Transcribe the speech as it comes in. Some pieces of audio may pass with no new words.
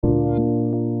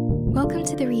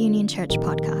Welcome to the Reunion Church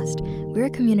podcast. We're a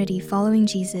community following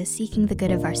Jesus, seeking the good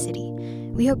of our city.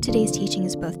 We hope today's teaching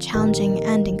is both challenging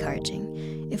and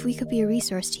encouraging. If we could be a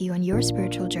resource to you on your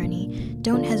spiritual journey,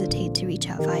 don't hesitate to reach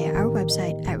out via our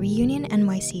website at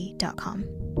reunionnyc.com.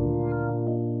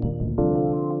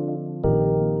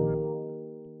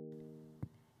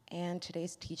 And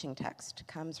today's teaching text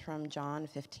comes from John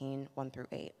 15, 1 through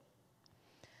 8.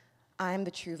 I am the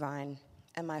true vine,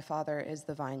 and my Father is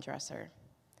the vine dresser.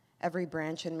 Every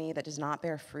branch in me that does not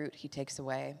bear fruit, he takes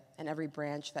away, and every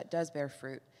branch that does bear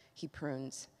fruit, he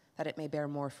prunes, that it may bear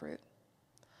more fruit.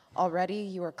 Already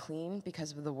you are clean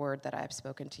because of the word that I have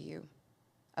spoken to you.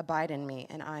 Abide in me,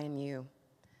 and I in you.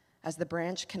 As the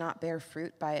branch cannot bear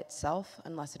fruit by itself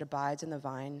unless it abides in the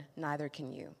vine, neither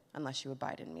can you unless you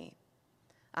abide in me.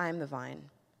 I am the vine,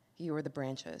 you are the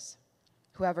branches.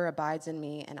 Whoever abides in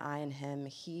me and I in him,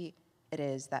 he it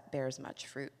is that bears much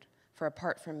fruit. For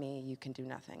apart from me, you can do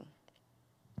nothing.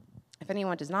 If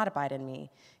anyone does not abide in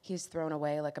me, he is thrown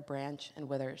away like a branch and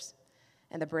withers,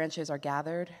 and the branches are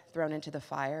gathered, thrown into the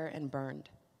fire, and burned.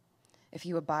 If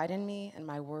you abide in me, and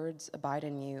my words abide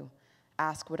in you,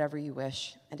 ask whatever you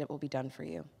wish, and it will be done for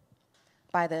you.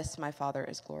 By this my Father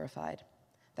is glorified,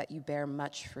 that you bear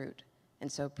much fruit,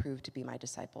 and so prove to be my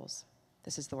disciples.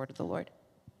 This is the word of the Lord.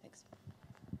 Thanks.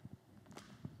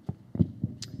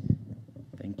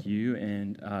 Thank you,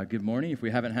 and good morning. If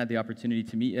we haven't had the opportunity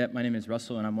to meet yet, my name is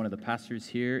Russell, and I'm one of the pastors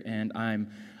here, and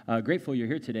I'm grateful you're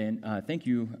here today. And thank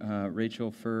you, Rachel,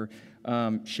 for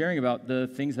sharing about the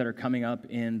things that are coming up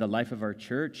in the life of our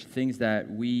church, things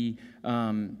that we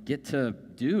get to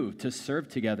do, to serve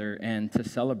together, and to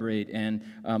celebrate, and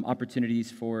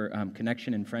opportunities for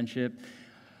connection and friendship.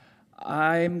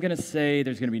 I'm going to say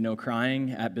there's going to be no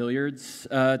crying at billiards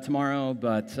tomorrow,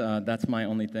 but that's my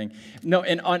only thing. No,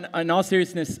 and on all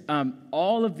seriousness,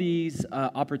 all of these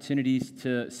opportunities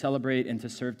to celebrate and to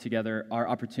serve together are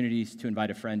opportunities to invite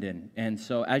a friend in. And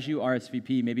so as you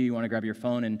RSVP, maybe you want to grab your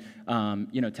phone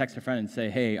and text a friend and say,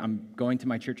 hey, I'm going to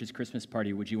my church's Christmas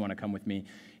party. Would you want to come with me?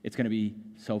 It's going to be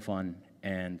so fun.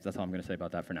 And that's all I'm going to say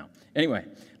about that for now. Anyway,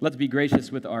 let's be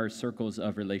gracious with our circles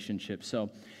of relationships.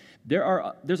 So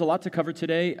there's a lot to cover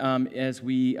today as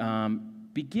we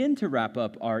begin to wrap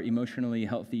up our emotionally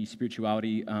healthy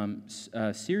spirituality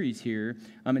series here.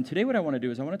 And today what I want to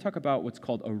do is I want to talk about what's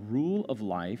called a rule of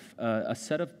life, a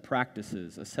set of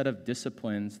practices, a set of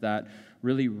disciplines that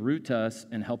really root us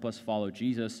and help us follow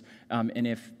Jesus. And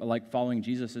if following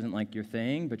Jesus isn't like your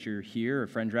thing, but you're here, or a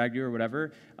friend dragged you or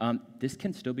whatever, this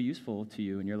can still be useful to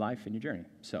you in your life and your journey.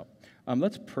 So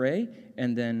let's pray,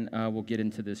 and then we'll get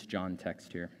into this John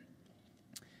text here.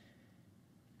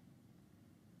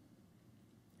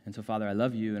 And so, Father, I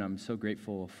love you, and I'm so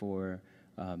grateful for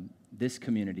this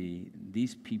community,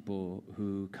 these people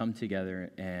who come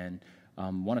together and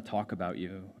want to talk about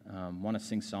you, want to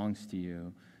sing songs to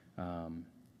you,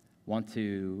 want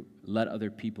to let other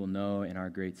people know in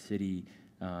our great city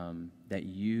that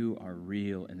you are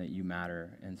real and that you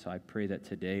matter. And so I pray that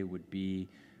today would be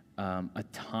a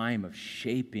time of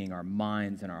shaping our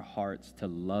minds and our hearts to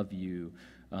love you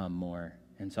more.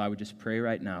 And so I would just pray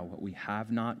right now, what we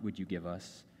have not, would you give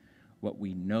us? What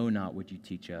we know not, would you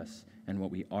teach us? And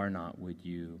what we are not, would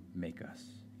you make us?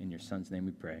 In your Son's name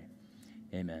we pray.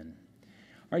 Amen.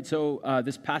 All right, so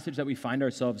this passage that we find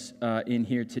ourselves in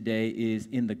here today is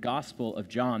in the Gospel of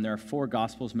John. There are 4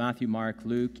 Gospels, Matthew, Mark,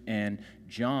 Luke, and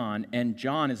John. And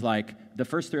John is like, the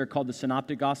first 3 are called the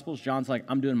Synoptic Gospels. John's like,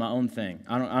 I'm doing my own thing.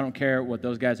 I don't care what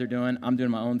those guys are doing. I'm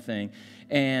doing my own thing.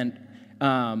 And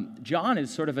John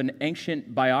is sort of an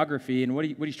ancient biography, and what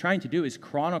he's trying to do is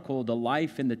chronicle the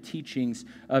life and the teachings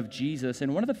of Jesus.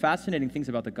 And one of the fascinating things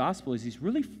about the gospel is he's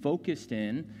really focused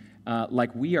in,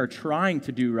 like we are trying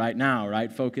to do right now,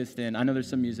 right? Focused in. I know there's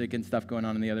some music and stuff going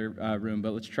on in the other room,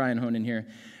 but let's try and hone in here.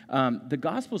 The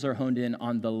Gospels are honed in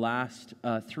on the last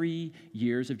 3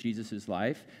 years of Jesus'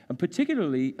 life, and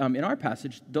particularly in our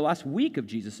passage, the last week of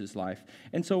Jesus' life.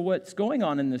 And so what's going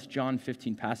on in this John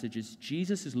 15 passage is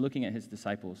Jesus is looking at his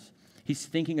disciples. He's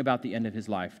thinking about the end of his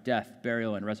life, death,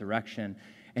 burial, and resurrection,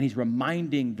 and he's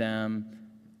reminding them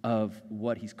of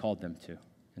what he's called them to.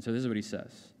 And so this is what he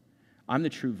says. I'm the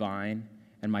true vine,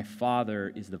 and my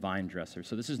Father is the vine dresser.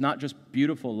 So this is not just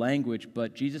beautiful language,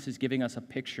 but Jesus is giving us a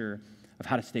picture of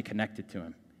how to stay connected to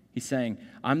him. He's saying,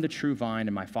 I'm the true vine,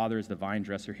 and my Father is the vine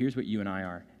dresser. Here's what you and I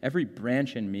are. Every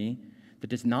branch in me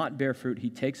that does not bear fruit, he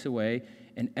takes away,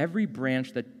 and every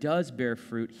branch that does bear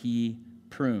fruit, he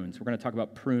prunes. We're going to talk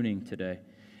about pruning today,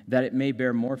 that it may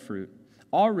bear more fruit.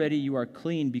 Already you are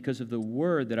clean because of the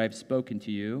word that I've spoken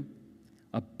to you.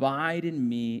 Abide in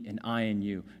me and I in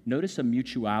you. Notice a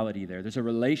mutuality there. There's a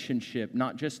relationship,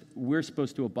 not just we're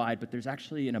supposed to abide, but there's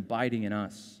actually an abiding in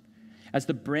us. As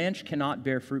the branch cannot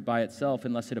bear fruit by itself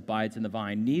unless it abides in the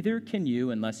vine, neither can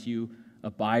you unless you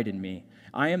abide in me.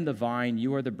 I am the vine,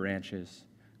 you are the branches.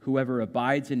 Whoever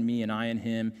abides in me and I in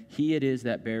him, he it is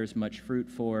that bears much fruit,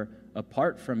 for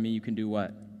apart from me you can do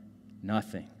what?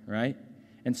 Nothing, right?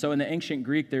 And so in the ancient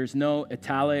Greek, there's no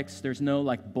italics, there's no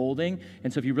like bolding.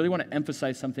 And so if you really want to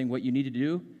emphasize something, what you need to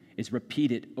do is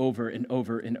repeat it over and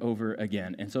over and over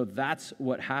again. And so that's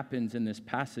what happens in this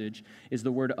passage is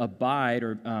the word abide,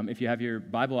 or if you have your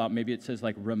Bible out, maybe it says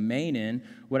like remain in.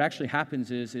 What actually happens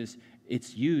is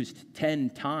it's used 10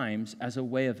 times as a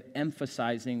way of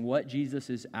emphasizing what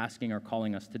Jesus is asking or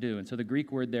calling us to do. And so the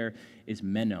Greek word there is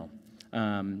meno.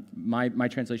 My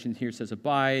translation here says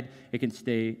abide. It can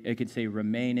say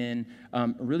remain in.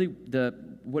 Really,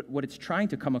 what it's trying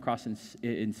to come across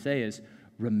and say is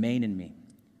remain in me,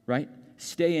 right?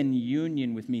 Stay in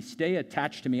union with me. Stay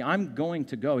attached to me. I'm going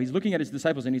to go. He's looking at his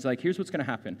disciples and he's like, here's what's going to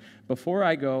happen. Before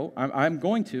I go, I'm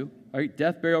going to, all right,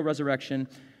 death, burial, resurrection.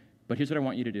 But here's what I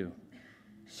want you to do.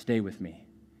 Stay with me.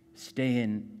 Stay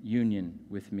in union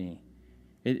with me.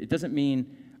 It doesn't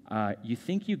mean you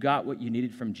think you got what you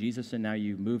needed from Jesus and now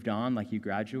you moved on, like you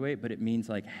graduate, but it means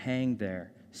like hang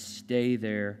there, stay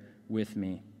there with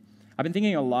me. I've been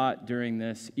thinking a lot during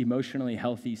this emotionally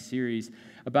healthy series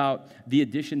about the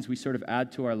additions we sort of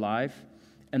add to our life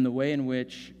and the way in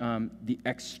which the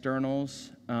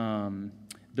externals,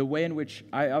 the way in which,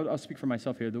 I'll speak for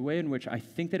myself here, the way in which I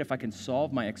think that if I can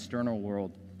solve my external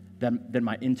world, then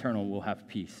my internal will have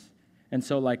peace. And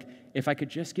so, like, if I could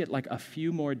just get, like, a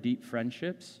few more deep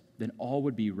friendships, then all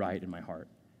would be right in my heart,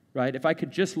 right? If I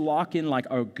could just lock in, like,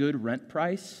 a good rent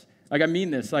price, like, I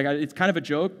mean this, like, it's kind of a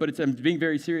joke, but I'm being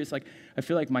very serious. Like, I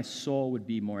feel like my soul would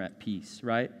be more at peace,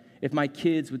 right? If my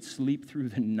kids would sleep through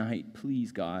the night,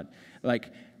 please, God,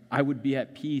 like, I would be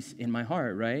at peace in my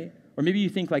heart, right? Or maybe you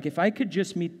think, like, if I could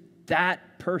just meet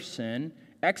that person,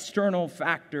 external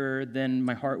factor, then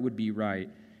my heart would be right.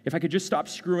 If I could just stop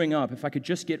screwing up, if I could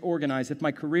just get organized, if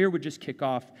my career would just kick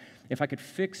off, if I could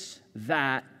fix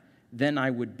that, then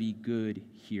I would be good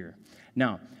here.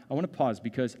 Now, I want to pause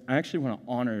because I actually want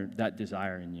to honor that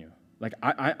desire in you. Like,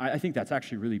 I think that's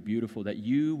actually really beautiful that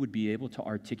you would be able to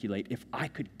articulate, if I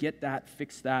could get that,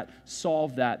 fix that,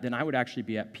 solve that, then I would actually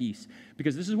be at peace.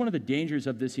 Because this is one of the dangers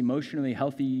of this emotionally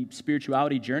healthy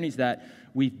spirituality journeys that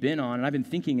we've been on. And I've been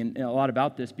thinking a lot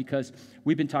about this because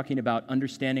we've been talking about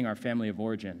understanding our family of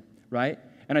origin, right?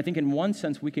 And I think in one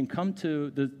sense, we can come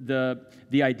to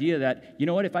the idea that, you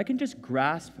know what, if I can just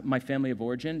grasp my family of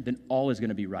origin, then all is going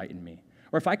to be right in me.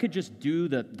 Or if I could just do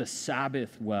the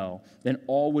Sabbath well, then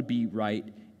all would be right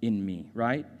in me,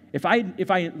 right?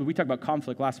 We talked about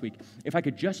conflict last week. If I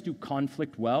could just do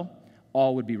conflict well,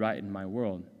 all would be right in my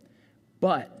world.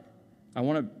 But I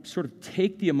want to sort of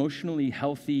take the emotionally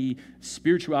healthy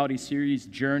spirituality series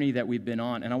journey that we've been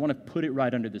on, and I want to put it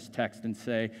right under this text and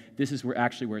say, this is where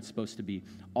it's supposed to be.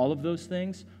 All of those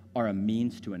things are a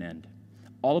means to an end.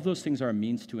 All of those things are a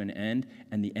means to an end,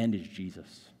 and the end is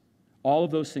Jesus. All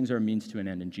of those things are a means to an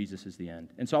end, and Jesus is the end.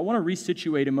 And so I want to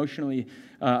resituate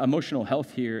emotional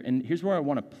health here, and here's where I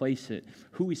want to place it,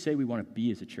 who we say we want to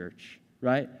be as a church,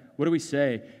 right? What do we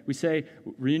say? We say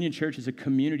Reunion Church is a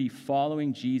community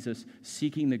following Jesus,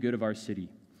 seeking the good of our city.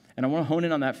 And I want to hone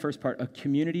in on that first part, a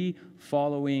community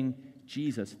following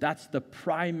Jesus. That's the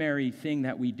primary thing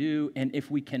that we do, and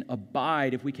if we can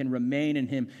abide, if we can remain in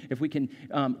him, if we can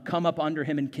come up under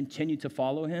him and continue to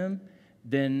follow him,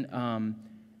 then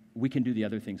we can do the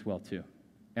other things well too.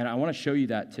 And I want to show you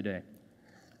that today.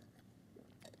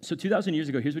 So 2,000 years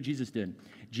ago, here's what Jesus did.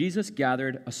 Jesus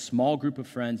gathered a small group of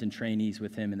friends and trainees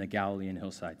with him in the Galilean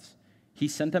hillsides. He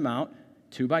sent them out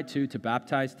 2 by 2 to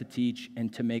baptize, to teach,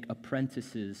 and to make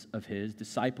apprentices of his,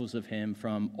 disciples of him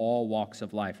from all walks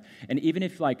of life. And even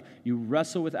if like you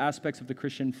wrestle with aspects of the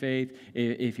Christian faith,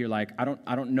 if you're like,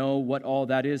 I don't know what all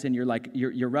that is, and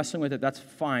you're wrestling with it, that's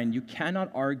fine. You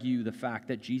cannot argue the fact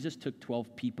that Jesus took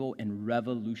 12 people and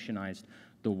revolutionized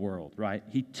the world, right?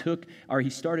 He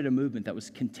started a movement that was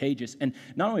contagious. And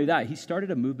not only that, he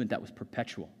started a movement that was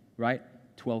perpetual, right?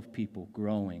 12 people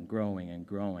growing, and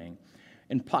growing.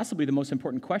 And possibly the most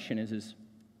important question is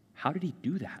how did he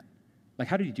do that? Like,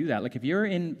 how did he do that? Like, if you're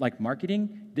in, like,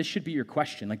 marketing, this should be your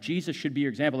question. Like, Jesus should be your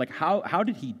example. Like, how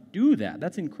did he do that?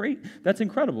 That's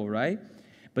incredible, right?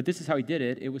 But this is how he did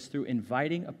it. It was through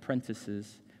inviting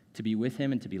apprentices to be with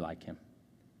him and to be like him.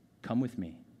 Come with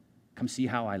me. Come see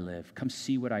how I live. Come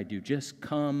see what I do. Just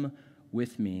come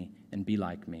with me and be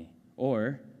like me.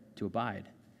 Or to abide.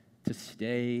 to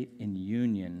stay in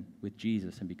union with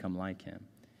Jesus and become like him.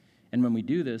 And when we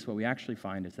do this, what we actually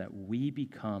find is that we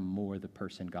become more the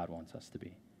person God wants us to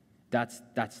be. That's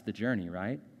the journey,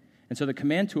 right? And so the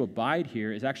command to abide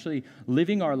here is actually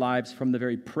living our lives from the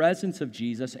very presence of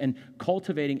Jesus and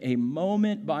cultivating a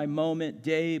moment-by-moment,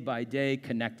 day-by-day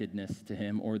connectedness to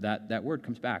him, or that word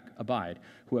comes back, abide.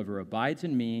 Whoever abides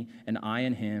in me and I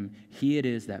in him, he it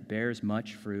is that bears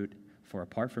much fruit, for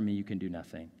apart from me you can do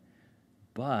nothing.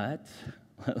 But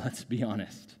let's be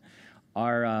honest.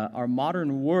 Our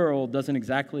modern world doesn't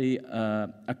exactly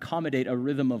accommodate a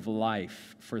rhythm of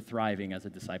life for thriving as a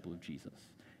disciple of Jesus.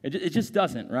 It just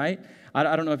doesn't, right?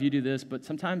 I don't know if you do this, but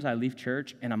sometimes I leave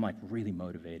church and I'm like really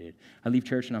motivated. I leave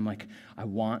church and I'm like, I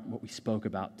want what we spoke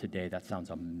about today. That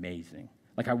sounds amazing.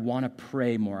 Like I want to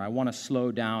pray more. I want to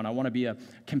slow down. I want to be a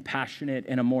compassionate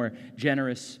and a more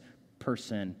generous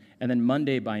person. And then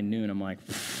Monday by noon, I'm like,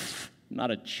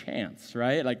 not a chance,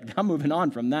 right? Like I'm moving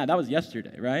on from that. That was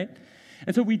yesterday, right?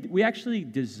 And so we actually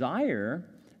desire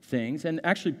things, and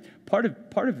actually part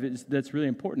of it that's really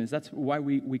important is that's why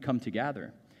we come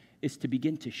together, is to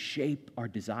begin to shape our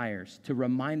desires, to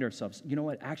remind ourselves, you know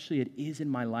what, actually it is in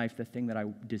my life the thing that I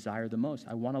desire the most.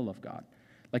 I want to love God.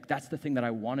 Like that's the thing that I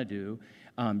want to do.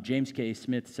 James K.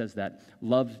 Smith says that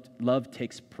love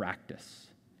takes practice.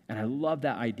 And I love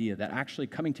that idea that actually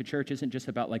coming to church isn't just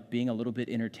about like being a little bit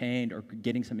entertained or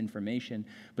getting some information,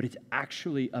 but it's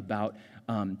actually about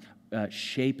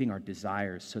shaping our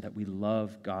desires so that we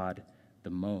love God the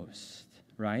most,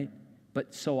 right?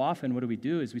 But so often what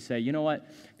do? Is we say, you know what,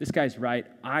 this guy's right,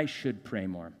 I should pray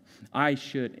more. I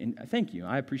should, and thank you,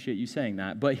 I appreciate you saying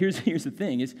that. But here's the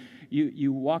thing, is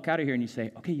you walk out of here and you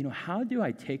say, okay, you know, how do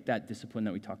I take that discipline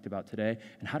that we talked about today,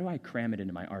 and how do I cram it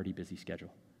into my already busy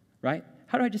schedule? Right?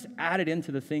 How do I just add it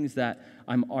into the things that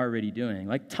I'm already doing?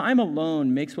 Like time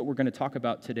alone makes what we're going to talk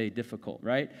about today difficult,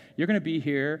 right? You're going to be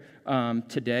here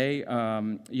today,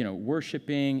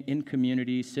 worshiping in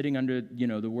community, sitting under,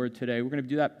 the word today. We're going to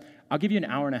do that. I'll give you an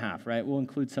hour and a half, right? We'll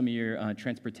include some of your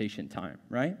transportation time,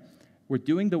 right? We're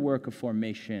doing the work of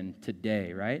formation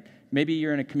today, right? Maybe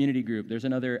you're in a community group. There's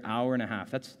another hour and a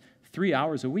half. That's 3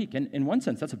 hours a week. And in one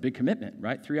sense, that's a big commitment,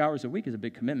 right? 3 hours a week is a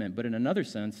big commitment. But in another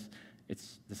sense,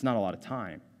 it's not a lot of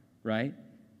time, right?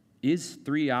 Is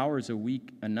 3 hours a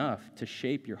week enough to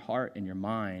shape your heart and your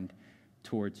mind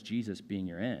towards Jesus being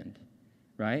your end,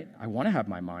 right? I want to have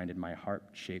my mind and my heart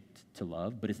shaped to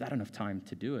love, but is that enough time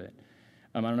to do it?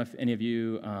 I don't know if any of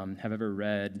you have ever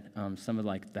read some of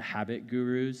like the habit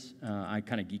gurus. I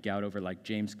kind of geek out over like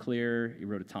James Clear. He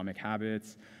wrote Atomic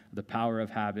Habits, The Power of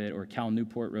Habit, or Cal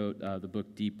Newport wrote the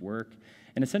book Deep Work.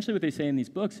 And essentially what they say in these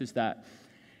books is that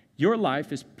your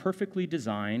life is perfectly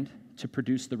designed to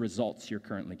produce the results you're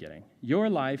currently getting. Your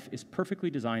life is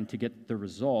perfectly designed to get the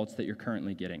results that you're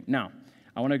currently getting. Now,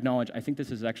 I want to acknowledge, I think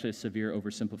this is actually a severe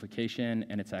oversimplification,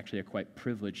 and it's actually a quite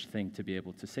privileged thing to be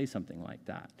able to say something like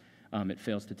that. It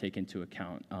fails to take into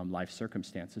account life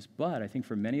circumstances, but I think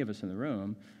for many of us in the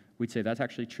room, we'd say that's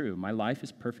actually true. My life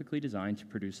is perfectly designed to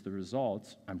produce the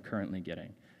results I'm currently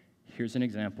getting. Here's an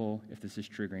example. If this is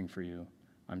triggering for you,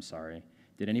 I'm sorry.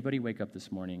 Did anybody wake up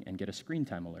this morning and get a screen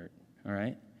time alert? All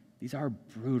right? These are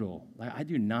brutal. Like, I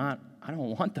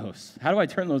don't want those. How do I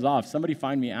turn those off? Somebody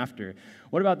find me after.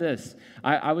 What about this?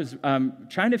 I was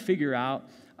trying to figure out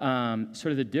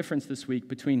sort of the difference this week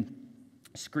between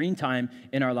screen time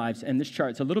in our lives, and this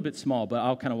chart's a little bit small, but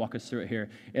I'll kind of walk us through it here.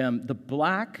 The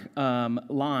black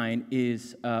line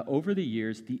is, over the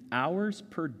years, the hours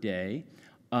per day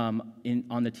on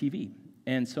the TV.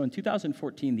 And so in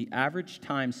 2014, the average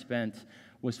time spent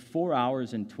was 4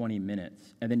 hours and 20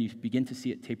 minutes. And then you begin to see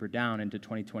it taper down into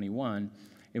 2021.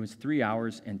 It was 3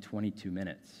 hours and 22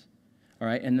 minutes. All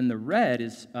right, and then the red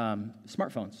is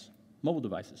smartphones, mobile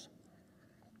devices.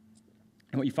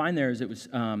 And what you find there is it was,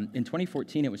 in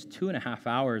 2014, it was 2.5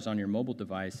 hours on your mobile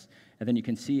device, and then you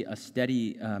can see a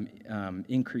steady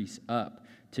increase up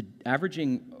to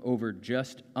averaging over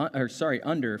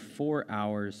under 4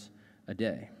 hours a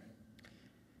day.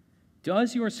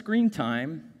 Does your screen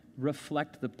time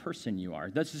reflect the person you are?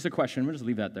 That's just a question. We'll just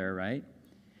leave that there, right?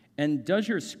 And does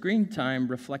your screen time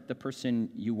reflect the person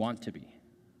you want to be?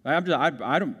 I'm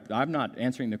not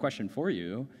answering the question for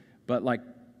you, but like,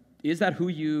 is that who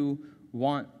you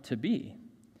want to be?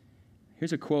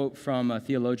 Here's a quote from a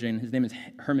theologian. His name is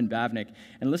Herman Bavinck.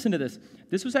 And listen to this.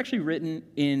 This was actually written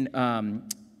in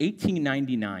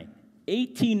 1899.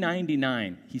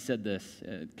 1899, he said this,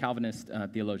 Calvinist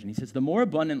theologian. He says, the more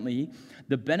abundantly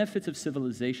the benefits of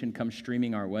civilization come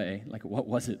streaming our way, like what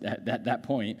was it at that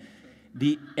point,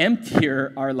 the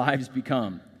emptier our lives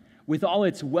become. With all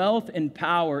its wealth and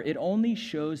power, it only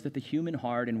shows that the human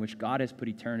heart in which God has put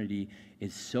eternity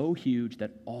is so huge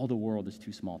that all the world is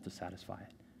too small to satisfy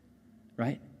it,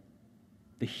 right?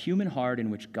 The human heart in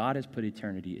which God has put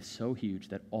eternity is so huge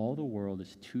that all the world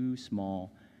is too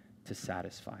small to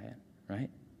satisfy it, right?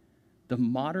 The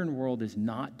modern world is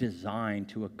not designed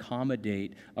to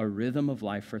accommodate a rhythm of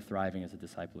life for thriving as a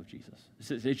disciple of Jesus.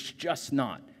 It's just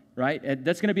not. Right? And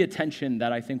that's going to be a tension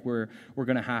that I think we're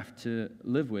going to have to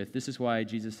live with. This is why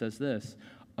Jesus says this,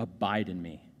 abide in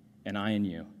me, and I in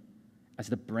you. As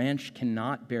the branch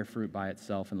cannot bear fruit by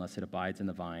itself unless it abides in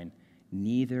the vine,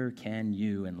 neither can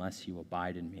you unless you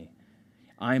abide in me.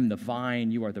 I am the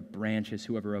vine, you are the branches.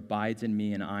 Whoever abides in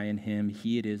me and I in him,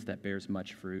 he it is that bears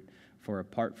much fruit. For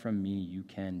apart from me, you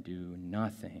can do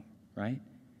nothing. Right?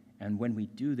 And when we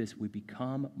do this, we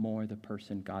become more the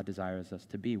person God desires us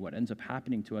to be. What ends up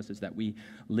happening to us is that we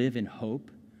live in hope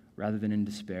rather than in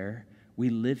despair. We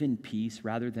live in peace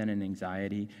rather than in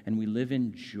anxiety. And we live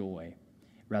in joy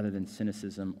rather than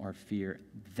cynicism or fear.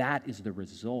 That is the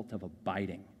result of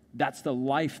abiding. That's the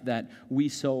life that we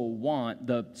so want.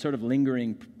 The sort of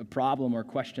lingering problem or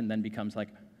question then becomes like,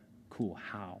 cool,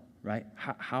 how, right?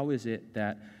 How is it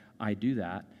that I do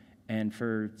that? And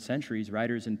for centuries,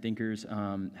 writers and thinkers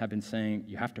have been saying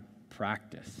you have to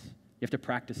practice. You have to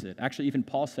practice it. Actually, even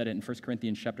Paul said it in 1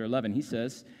 Corinthians chapter 11. He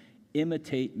says,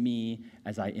 imitate me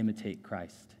as I imitate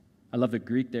Christ. I love the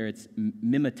Greek there. It's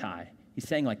mimetai. He's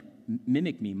saying like,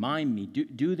 mimic me, mime me.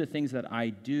 Do the things that I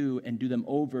do and do them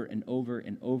over and over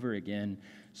and over again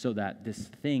so that this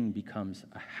thing becomes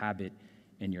a habit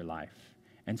in your life.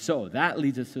 And so that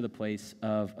leads us to the place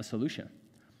of a solution,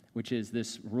 which is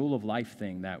this rule of life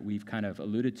thing that we've kind of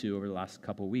alluded to over the last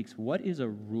couple of weeks. What is a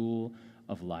rule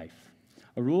of life?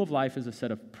 A rule of life is a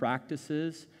set of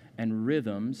practices and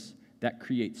rhythms that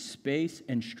create space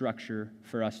and structure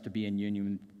for us to be in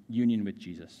union with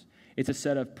Jesus. It's a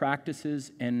set of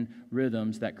practices and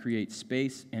rhythms that create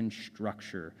space and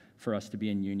structure for us to be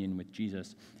in union with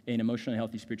Jesus. In Emotionally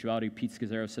Healthy Spirituality, Pete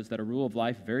Scazzaro says that a rule of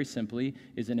life, very simply,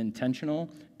 is an intentional,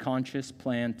 conscious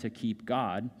plan to keep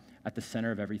God at the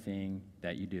center of everything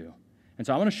that you do. And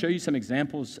so I want to show you some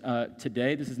examples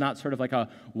today. This is not sort of like a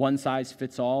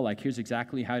one-size-fits-all, like here's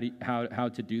exactly how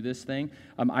to do this thing.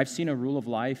 I've seen a rule of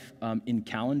life in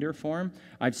calendar form.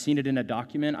 I've seen it in a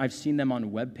document. I've seen them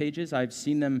on web pages. I've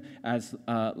seen them as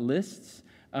lists.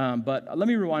 But let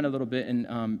me rewind a little bit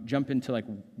and jump into like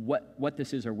what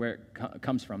this is or where it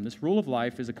comes from. This rule of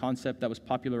life is a concept that was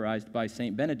popularized by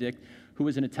Saint Benedict, who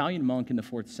was an Italian monk in the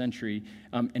 4th century,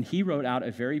 and he wrote out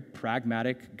a very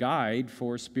pragmatic guide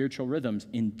for spiritual rhythms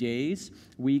in days,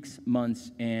 weeks,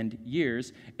 months, and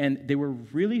years, and they were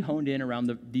really honed in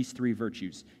around these 3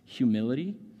 virtues: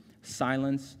 humility,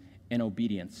 silence, and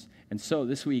obedience. And so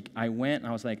this week I went and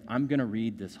I was like, I'm going to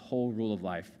read this whole rule of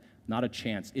life. Not a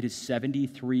chance. It is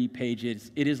 73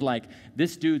 pages. It is like,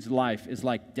 this dude's life is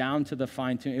like down to the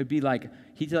fine tune. It would be like,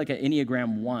 he's like an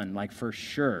Enneagram 1, like for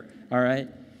sure, all right?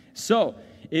 So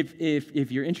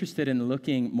if you're interested in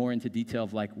looking more into detail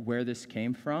of like where this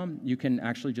came from, you can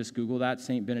actually just Google that,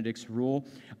 St. Benedict's rule.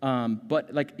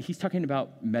 But like he's talking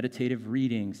about meditative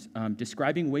readings,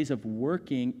 describing ways of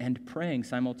working and praying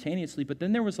simultaneously. But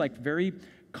then there was like very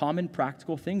common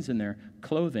practical things in there: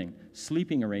 clothing,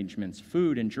 sleeping arrangements,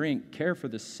 food and drink, care for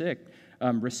the sick,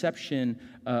 reception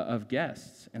of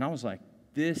guests. And I was like,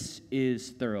 this is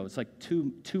thorough. It's like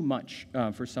too much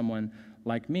for someone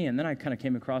like me. And then I kind of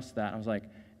came across that. I was like,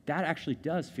 that actually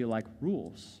does feel like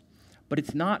rules. But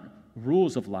it's not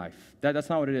rules of life. That's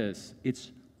not what it is.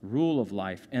 It's rule of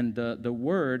life. And the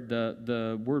word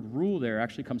rule there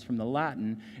actually comes from the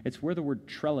Latin. It's where the word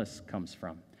trellis comes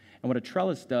from. And what a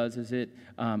trellis does is it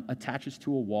attaches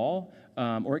to a wall,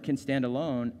 or it can stand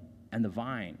alone, and the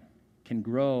vine can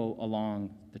grow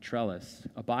along the trellis.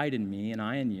 Abide in me, and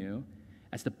I in you,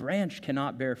 as the branch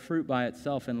cannot bear fruit by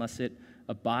itself unless it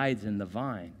abides in the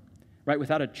vine. Right?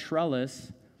 Without a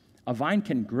trellis, a vine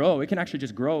can grow. It can actually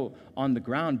just grow on the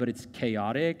ground, but it's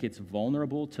chaotic, it's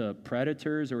vulnerable to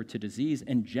predators or to disease,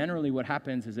 and generally what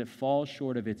happens is it falls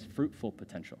short of its fruitful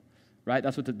potential. Right?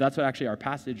 That's what actually our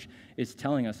passage is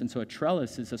telling us. And so a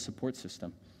trellis is a support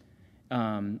system.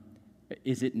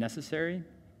 Is it necessary?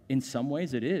 In some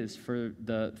ways it is for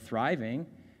the thriving.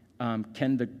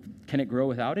 Can it grow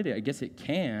without it? I guess it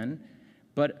can,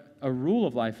 but a rule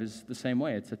of life is the same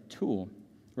way. It's a tool,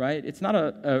 right? It's not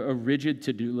a rigid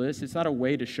to-do list. It's not a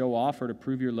way to show off or to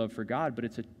prove your love for God, but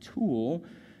it's a tool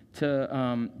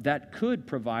that could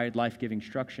provide life-giving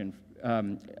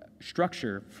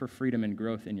structure for freedom and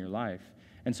growth in your life.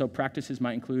 And so practices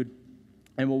might include,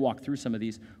 and we'll walk through some of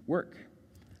these: work,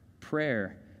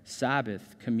 prayer,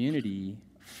 Sabbath, community,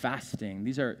 fasting.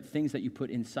 These are things that you put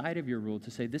inside of your rule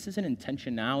to say, this is an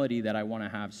intentionality that I want to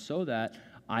have so that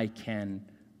I can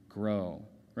grow,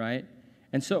 right?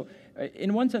 And so,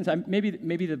 in one sense, maybe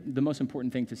the most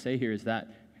important thing to say here is that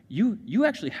you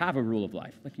actually have a rule of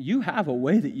life. Like, you have a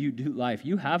way that you do life.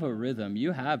 You have a rhythm.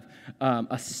 You have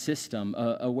a system,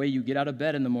 a way you get out of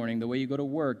bed in the morning, the way you go to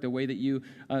work, the way that you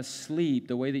sleep,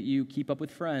 the way that you keep up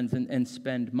with friends and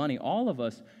spend money. All of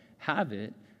us have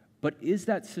it, but is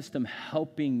that system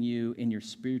helping you in your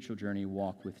spiritual journey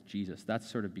walk with Jesus? That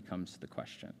sort of becomes the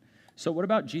question. So what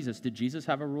about Jesus? Did Jesus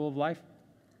have a rule of life?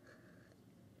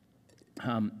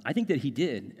 I think that he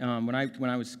did. When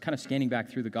I was kind of scanning back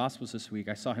through the Gospels this week,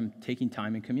 I saw him taking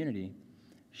time in community,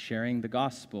 sharing the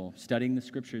gospel, studying the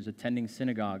scriptures, attending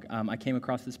synagogue. I came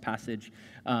across this passage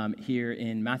here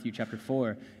in Matthew chapter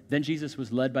 4. Then Jesus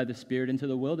was led by the Spirit into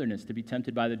the wilderness to be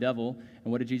tempted by the devil.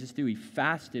 And what did Jesus do? He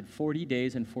fasted 40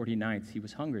 days and 40 nights. He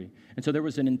was hungry. And so there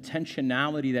was an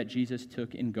intentionality that Jesus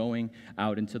took in going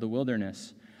out into the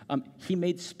wilderness. He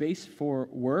made space for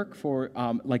work, for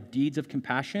like deeds of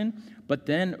compassion, but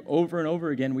then over and over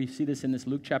again, we see this in this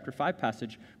Luke chapter 5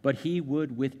 passage, but he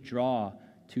would withdraw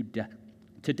to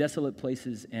desolate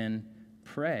places and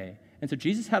pray. And so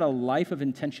Jesus had a life of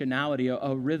intentionality,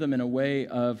 a rhythm and a way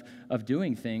of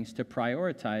doing things to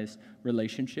prioritize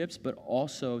relationships, but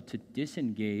also to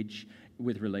disengage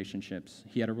with relationships.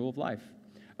 He had a rule of life.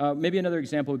 Maybe another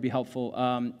example would be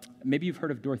helpful. Maybe you've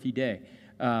heard of Dorothy Day.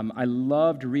 I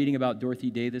loved reading about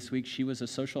Dorothy Day this week. She was a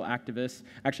social activist.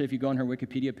 Actually, if you go on her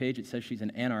Wikipedia page, it says she's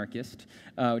an anarchist,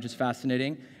 which is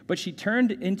fascinating. But she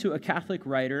turned into a Catholic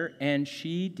writer, and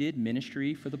she did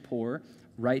ministry for the poor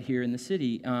right here in the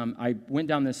city. I went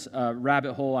down this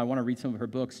rabbit hole. I want to read some of her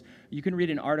books. You can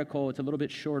read an article. It's a little bit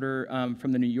shorter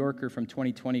from the New Yorker from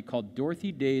 2020 called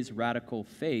Dorothy Day's Radical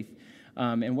Faith.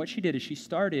 And what she did is she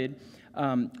started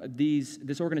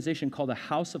this organization called the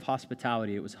House of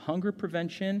Hospitality. It was hunger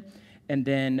prevention, and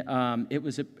then it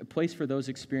was a place for those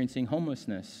experiencing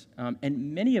homelessness.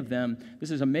 And many of them, this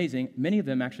is amazing, many of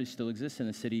them actually still exist in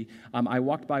the city. I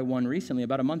walked by one recently,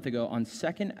 about a month ago, on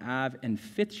 2nd Ave and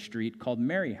 5th Street called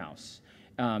Mary House.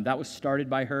 That was started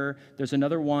by her. There's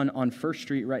another one on 1st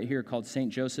Street right here called St.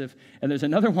 Joseph. And there's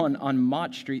another one on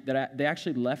Mott Street that they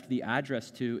actually left the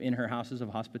address to in her Houses of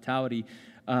Hospitality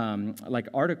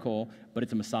article, but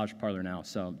it's a massage parlor now,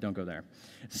 so don't go there.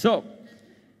 So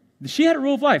she had a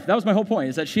rule of life. That was my whole point,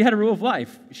 is that she had a rule of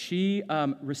life. She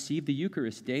received the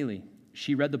Eucharist daily.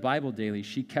 She read the Bible daily.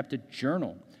 She kept a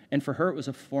journal. And for her, it was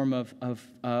a form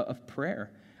of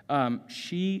prayer.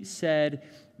 She said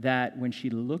that when she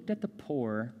looked at the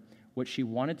poor, what she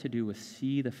wanted to do was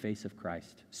see the face of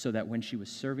Christ, so that when she was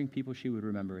serving people, she would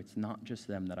remember, it's not just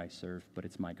them that I serve, but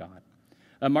it's my God.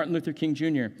 Martin Luther King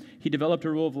Jr., he developed a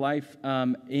rule of life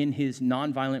in his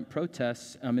nonviolent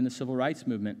protests in the civil rights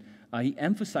movement. He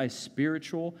emphasized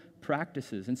spiritual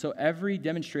practices. And so every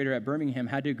demonstrator at Birmingham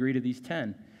had to agree to these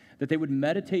 10, that they would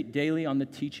meditate daily on the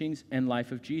teachings and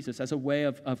life of Jesus as a way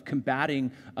of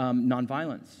combating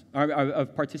nonviolence, or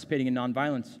of participating in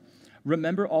nonviolence.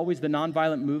 Remember always, the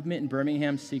nonviolent movement in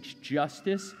Birmingham seeks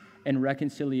justice and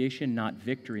reconciliation, not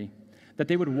victory. That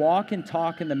they would walk and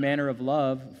talk in the manner of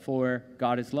love, for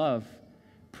God is love.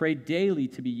 Pray daily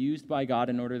to be used by God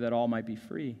in order that all might be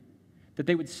free. That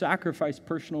they would sacrifice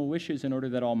personal wishes in order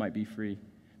that all might be free.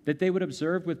 That they would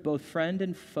observe with both friend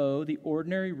and foe the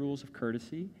ordinary rules of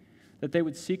courtesy. That they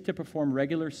would seek to perform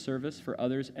regular service for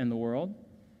others and the world.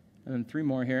 And then 3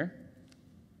 more here.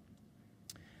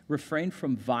 Refrain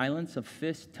from violence of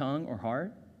fist, tongue, or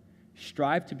heart.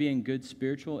 Strive to be in good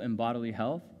spiritual and bodily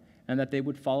health. And that they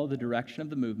would follow the direction of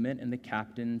the movement and the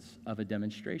captains of a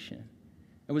demonstration.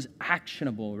 It was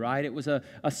actionable, right? It was a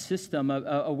system,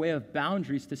 a way of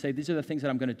boundaries to say, these are the things that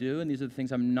I'm going to do, and these are the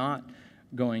things I'm not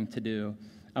going to do.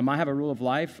 I have a rule of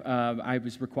life. I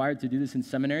was required to do this in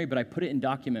seminary, but I put it in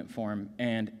document form,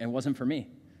 and it wasn't for me.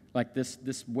 Like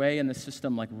this way and this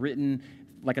system, like written,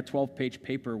 like a 12-page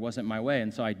paper wasn't my way.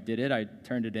 And so I did it. I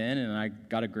turned it in, and I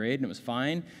got a grade, and it was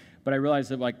fine. But I realized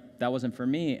that that wasn't for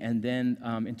me. And then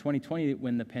in 2020,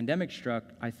 when the pandemic struck,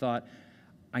 I thought,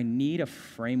 I need a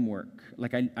framework.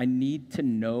 I need to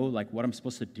know what I'm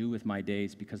supposed to do with my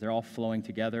days, because they're all flowing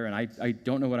together, and I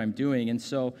don't know what I'm doing. And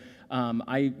so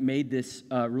I made this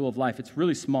rule of life. It's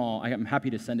really small. I'm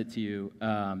happy to send it to you.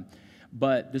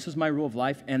 But this is my rule of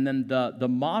life. And then the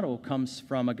model comes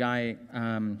from a guy.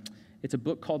 It's a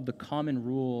book called The Common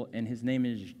Rule, and his name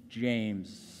is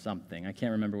James something. I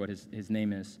can't remember what his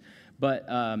name is. But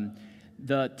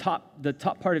the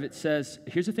top part of it says,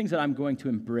 here's the things that I'm going to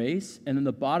embrace, and then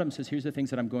the bottom says, here's the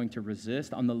things that I'm going to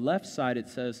resist. On the left side, it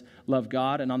says, love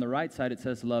God, and on the right side, it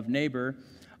says, love neighbor.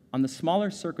 On the smaller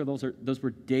circle, those were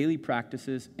daily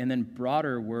practices, and then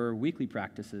broader were weekly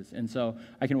practices. And so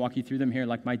I can walk you through them here.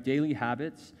 Like my daily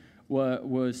habits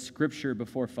was scripture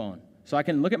before phone. So I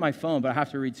can look at my phone, but I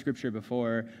have to read scripture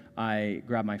before I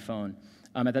grab my phone.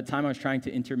 At that time, I was trying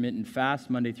to intermittent fast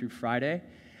Monday through Friday.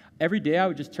 Every day, I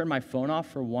would just turn my phone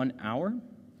off for 1 hour.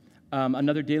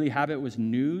 Another daily habit was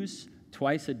news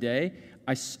twice a day.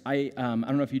 I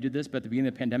don't know if you did this, but at the beginning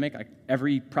of the pandemic,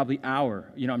 every probably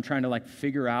hour, I'm trying to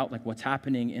figure out what's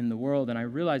happening in the world, and I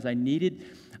realized I needed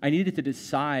to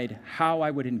decide how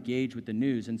I would engage with the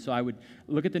news, and so I would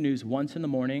look at the news once in the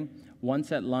morning,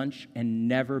 once at lunch, and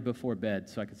never before bed,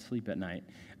 so I could sleep at night.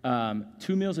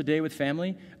 2 meals a day with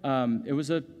family. It was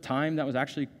a time that was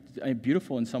actually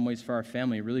beautiful in some ways for our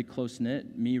family, really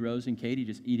close-knit, me, Rose, and Katie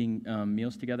just eating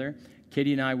meals together.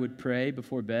 Katie and I would pray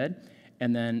before bed.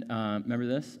 And then, remember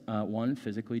this, one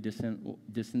physically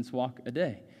distance walk a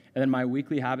day. And then my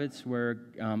weekly habits were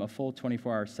a full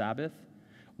 24-hour Sabbath,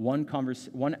 one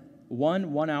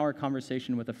 1-hour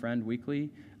conversation with a friend weekly,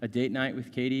 a date night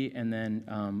with Katie, and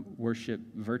then worship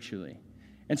virtually.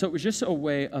 And so it was just a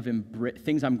way of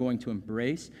things I'm going to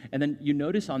embrace. And then you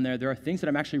notice on there are things that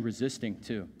I'm actually resisting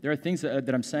too. There are things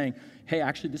that I'm saying, hey,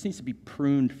 actually, this needs to be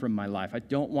pruned from my life. I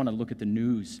don't want to look at the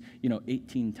news,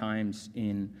 18 times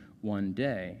in one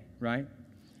day, right?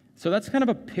 So that's kind of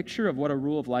a picture of what a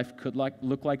rule of life could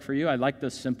look like for you. I like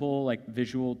the simple,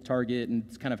 visual target, and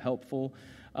it's kind of helpful.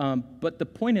 But the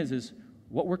point is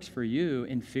what works for you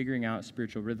in figuring out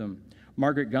spiritual rhythm.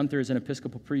 Margaret Gunther is an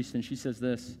Episcopal priest, and she says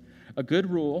this: a good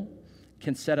rule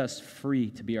can set us free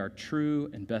to be our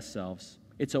true and best selves.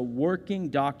 It's a working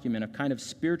document, a kind of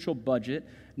spiritual budget,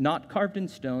 not carved in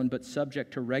stone, but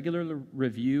subject to regular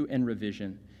review and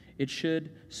revision. It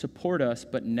should support us,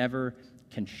 but never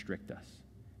constrict us.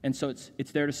 And so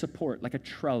it's there to support, like a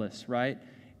trellis, right?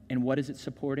 And what is it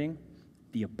supporting?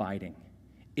 The abiding.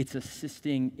 It's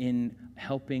assisting in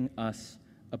helping us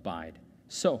abide.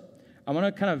 So I want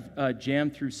to kind of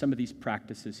jam through some of these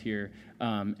practices here,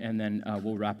 and then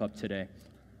we'll wrap up today.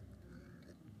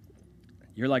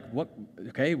 You're like, what?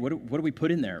 Okay, what do we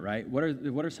put in there, right? What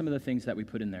are some of the things that we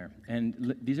put in there?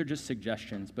 And these are just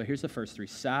suggestions, but here's the first 3: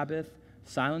 Sabbath,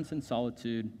 silence and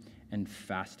solitude, and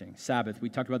fasting. Sabbath, we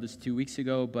talked about this 2 weeks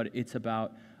ago, but it's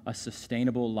about a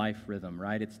sustainable life rhythm,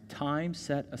 right? It's time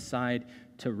set aside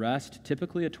to rest,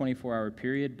 typically a 24-hour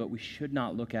period, but we should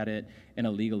not look at it in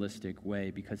a legalistic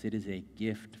way because it is a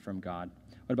gift from God.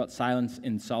 What about silence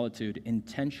and solitude?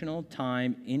 Intentional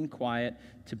time in quiet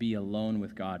to be alone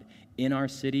with God. In our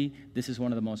city, this is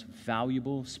one of the most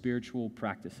valuable spiritual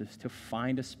practices, to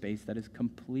find a space that is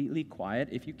completely quiet,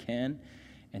 if you can,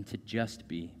 and to just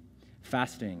be.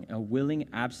 Fasting, a willing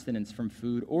abstinence from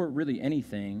food or really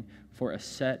anything for a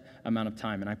set amount of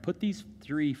time. And I put these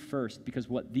 3 first because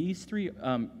what these 3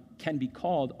 can be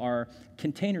called are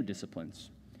container disciplines,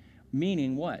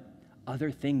 meaning what? Other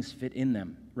things fit in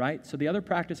them, right? So the other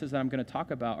practices that I'm going to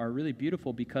talk about are really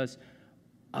beautiful because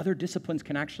other disciplines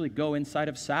can actually go inside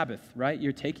of Sabbath, right?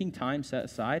 You're taking time set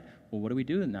aside. Well, what do we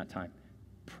do in that time?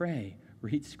 Pray,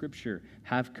 read scripture,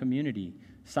 have community.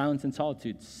 Silence and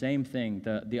solitude, same thing.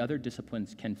 The other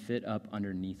disciplines can fit up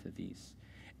underneath of these.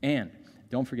 And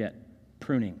don't forget,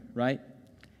 pruning, right?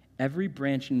 Every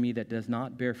branch in me that does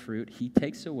not bear fruit, he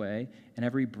takes away, and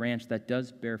every branch that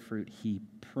does bear fruit, he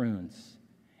prunes.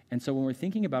 And so when we're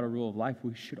thinking about a rule of life,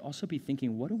 we should also be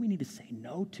thinking, what do we need to say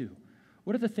no to?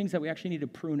 What are the things that we actually need to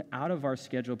prune out of our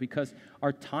schedule because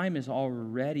our time is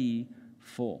already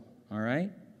full, all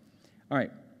right? All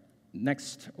right,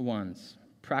 next ones.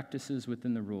 Practices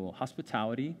within the rule: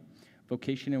 hospitality,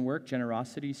 vocation and work,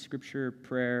 generosity, scripture,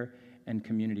 prayer, and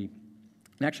community.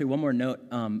 And actually, one more note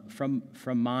from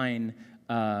mine,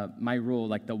 my rule,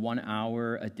 like the 1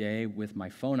 hour a day with my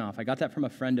phone off. I got that from a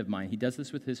friend of mine. He does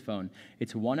this with his phone.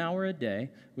 It's 1 hour a day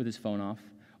with his phone off,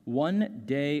 1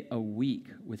 day a week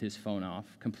with his phone off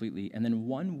completely, and then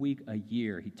 1 week a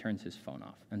year he turns his phone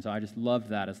off. And so I just love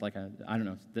that as I don't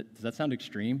know, does that sound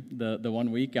extreme, the 1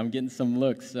 week? I'm getting some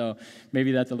looks, so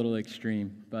maybe that's a little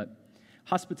extreme. But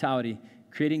hospitality,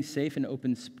 creating safe and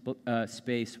open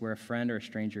space where a friend or a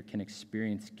stranger can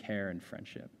experience care and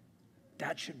friendship.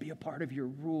 That should be a part of your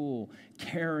rule,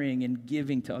 caring and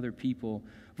giving to other people.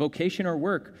 Vocation or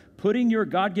work, putting your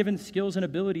God-given skills and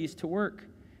abilities to work.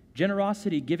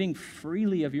 Generosity, giving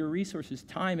freely of your resources,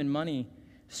 time and money.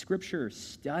 Scripture,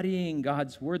 studying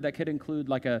God's word. That could include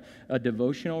like a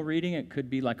devotional reading. It could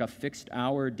be like a fixed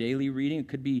hour daily reading. It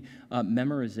could be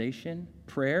memorization.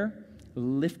 Prayer,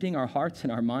 lifting our hearts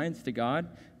and our minds to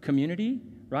God. Community,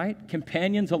 right?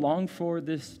 Companions along for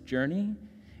this journey.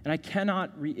 And I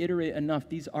cannot reiterate enough,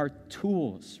 these are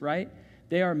tools, right?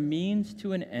 They are means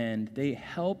to an end. They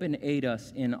help and aid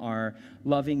us in our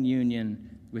loving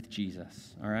union with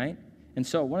Jesus, all right? And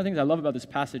so one of the things I love about this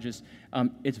passage is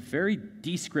it's very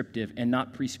descriptive and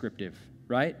not prescriptive,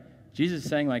 right? Jesus is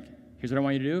saying, like, here's what I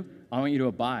want you to do. I want you to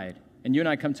abide. And you and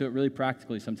I come to it really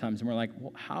practically sometimes, and we're like,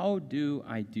 well, how do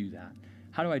I do that?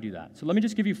 How do I do that? So let me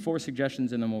just give you 4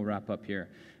 suggestions, and then we'll wrap up here.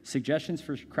 Suggestions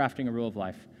for crafting a rule of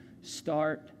life.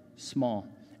 Start small.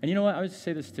 And you know what? I would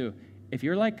say this too. If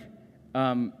you're like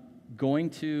going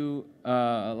to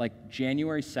like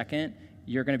January 2nd,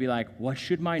 you're going to be like, what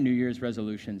should my New Year's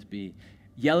resolutions be?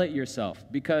 Yell at yourself,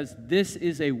 because this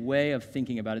is a way of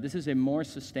thinking about it. This is a more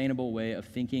sustainable way of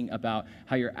thinking about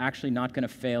how you're actually not going to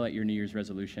fail at your New Year's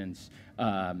resolutions,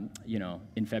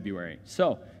 in February.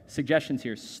 So, suggestions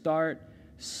here. Start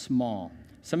small.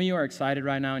 Some of you are excited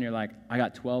right now, and you're like, I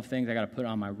got 12 things I got to put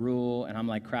on my rule, and I'm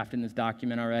like crafting this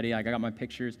document already. Like, I got my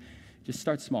pictures. Just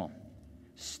start small.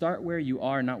 Start where you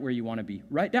are, not where you want to be.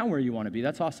 Write down where you want to be.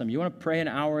 That's awesome. You want to pray an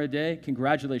hour a day?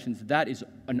 Congratulations. That is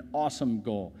an awesome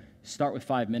goal. Start with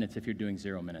 5 minutes if you're doing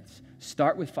 0 minutes.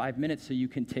 Start with 5 minutes so you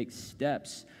can take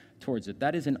steps towards it.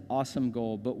 That is an awesome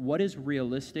goal. But what is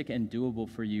realistic and doable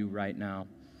for you right now?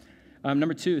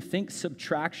 Number 2, think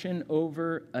subtraction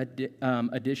over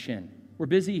addition. We're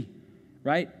busy,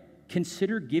 right?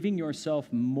 Consider giving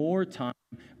yourself more time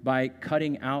by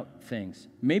cutting out things.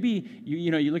 Maybe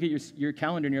you look at your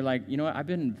calendar and you're like, you know what, I've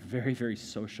been very, very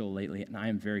social lately and I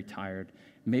am very tired.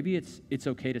 Maybe it's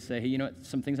okay to say, hey, you know what,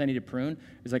 some things I need to prune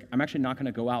is like, I'm actually not going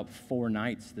to go out 4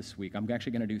 nights this week. I'm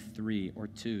actually going to do 3 or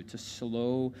 2 to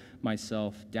slow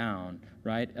myself down,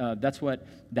 right? That's what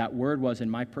that word was in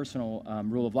my personal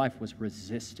rule of life, was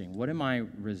resisting. What am I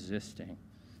resisting?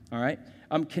 All right?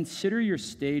 Consider your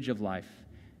stage of life.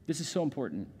 This is so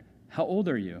important. How old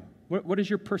are you? What is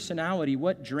your personality?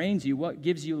 What drains you? What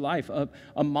gives you life?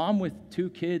 A mom with 2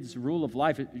 kids' rule of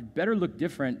life, it better look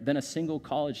different than a single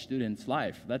college student's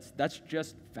life. That's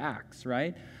just facts,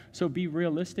 right? So be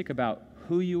realistic about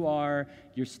who you are,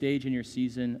 your stage and your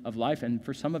season of life. And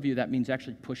for some of you, that means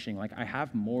actually pushing. Like, I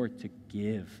have more to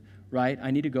give, right? I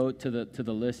need to go to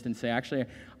the list and say, actually,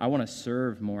 I want to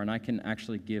serve more, and I can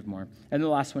actually give more. And the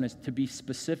last one is to be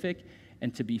specific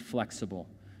and to be flexible.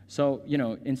 So,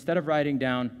 instead of writing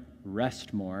down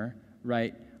rest more,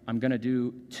 right? I'm going to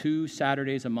do 2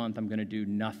 Saturdays a month. I'm going to do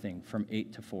nothing from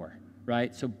 8 to 4,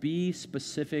 right? So be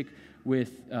specific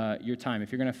with your time.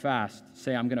 If you're going to fast,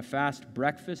 say, I'm going to fast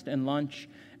breakfast and lunch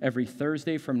every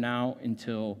Thursday from now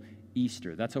until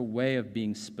Easter. That's a way of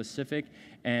being specific.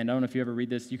 And I don't know if you ever read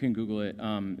this. You can Google it.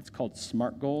 It's called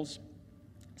SMART goals: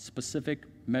 specific,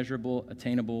 measurable,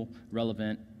 attainable,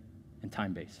 relevant, and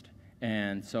time-based.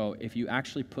 And so if you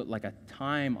actually put like a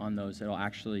time on those, it'll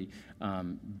actually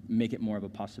make it more of a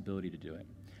possibility to do it.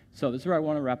 So this is where I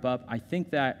want to wrap up. I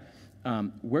think that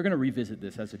we're going to revisit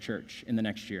this as a church in the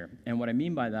next year. And what I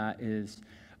mean by that is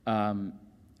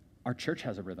our church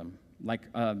has a rhythm. Like,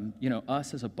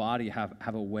 us as a body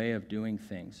have a way of doing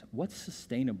things. What's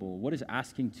sustainable? What is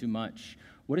asking too much?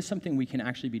 What is something we can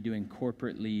actually be doing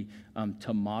corporately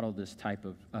to model this type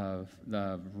of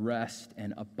the rest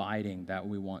and abiding that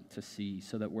we want to see,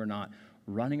 so that we're not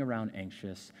running around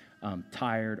anxious,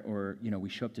 tired, or, we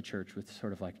show up to church with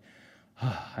sort of like,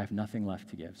 I have nothing left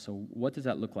to give. So what does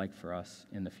that look like for us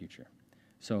in the future?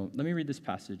 So let me read this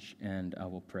passage and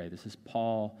we'll pray. This is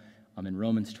Paul in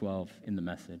Romans 12 in the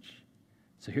Message.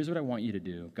 So here's what I want you to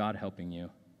do, God helping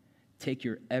you. Take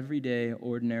your everyday,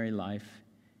 ordinary life,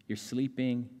 your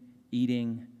sleeping,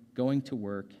 eating, going to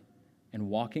work, and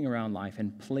walking around life,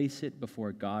 and place it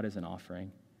before God as an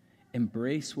offering.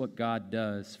 Embrace what God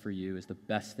does for you as the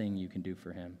best thing you can do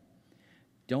for him.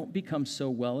 Don't become so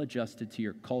well adjusted to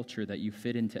your culture that you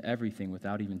fit into everything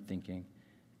without even thinking.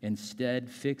 Instead,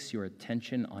 fix your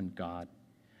attention on God.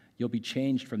 You'll be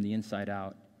changed from the inside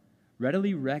out.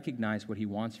 Readily recognize what he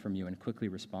wants from you and quickly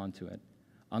respond to it.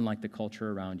 Unlike the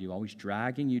culture around you, always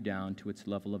dragging you down to its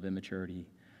level of immaturity,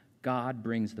 God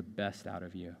brings the best out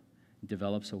of you and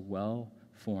develops a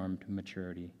well-formed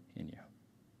maturity in you.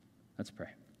 Let's pray.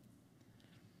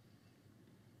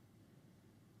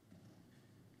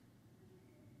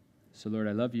 So, Lord,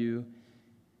 I love you,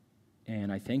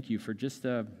 and I thank you for just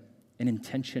an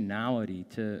intentionality,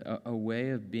 a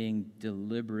way of being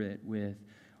deliberate with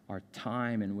our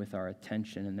time and with our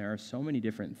attention. And there are so many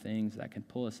different things that can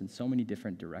pull us in so many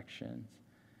different directions.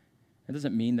 It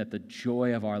doesn't mean that the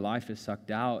joy of our life is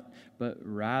sucked out, but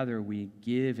rather we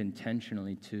give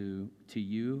intentionally to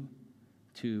you,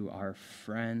 to our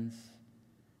friends,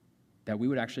 that we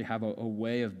would actually have a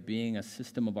way of being, a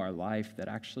system of our life that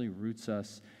actually roots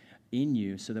us in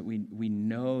you, so that we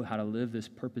know how to live this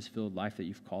purpose-filled life that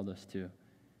you've called us to.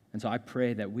 And so I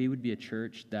pray that we would be a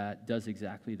church that does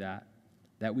exactly that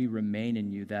we remain in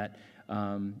you, that,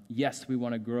 yes, we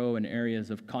want to grow in areas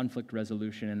of conflict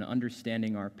resolution and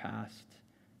understanding our past,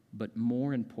 but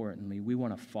more importantly, we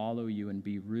want to follow you and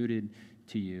be rooted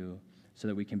to you so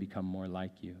that we can become more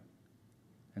like you.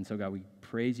 And so, God, we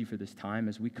praise you for this time.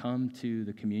 As we come to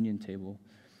the communion table,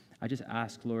 I just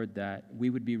ask, Lord, that we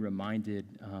would be reminded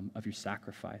of your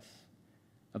sacrifice,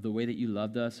 of the way that you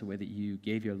loved us, the way that you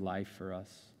gave your life for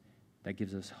us, that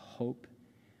gives us hope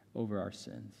over our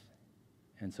sins.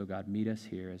 And so, God, meet us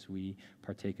here as we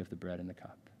partake of the bread and the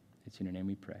cup. It's in your name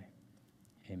we pray.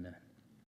 Amen.